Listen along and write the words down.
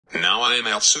I am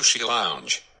at Sushi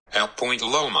Lounge, at Point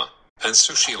Loma, and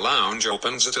Sushi Lounge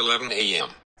opens at 11 a.m.,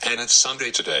 and it's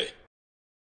Sunday today.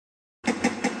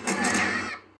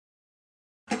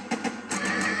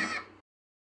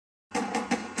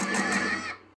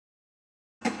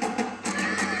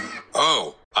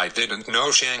 Oh, I didn't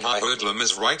know Shanghai Hoodlum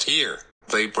is right here.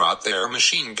 They brought their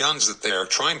machine guns that they're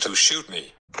trying to shoot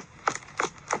me.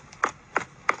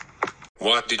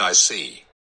 What did I see?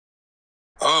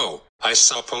 Oh, I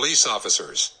saw police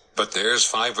officers, but there's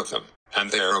 5 of them, and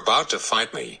they're about to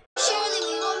fight me. Surely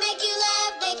we will make you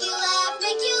laugh, make you laugh,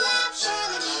 make you laugh.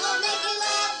 Surely we will make you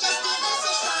laugh, just give us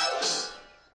a shot.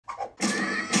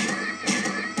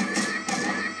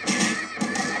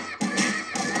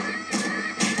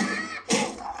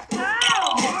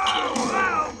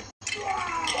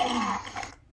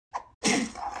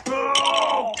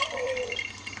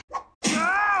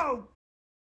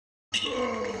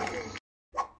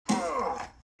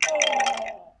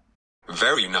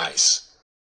 Very nice.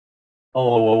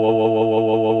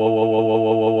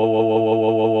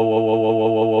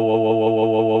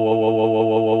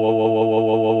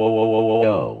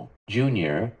 Yo,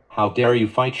 Junior, how dare you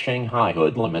fight Shanghai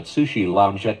Hoodlum at Sushi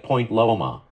Lounge at Point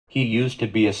Loma? He used to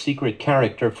be a secret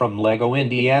character from Lego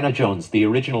Indiana Jones The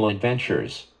Original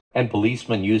Adventures, and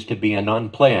Policeman used to be an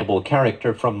unplayable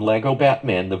character from Lego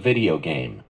Batman the video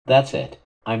game. That's it.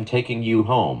 I'm taking you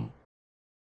home.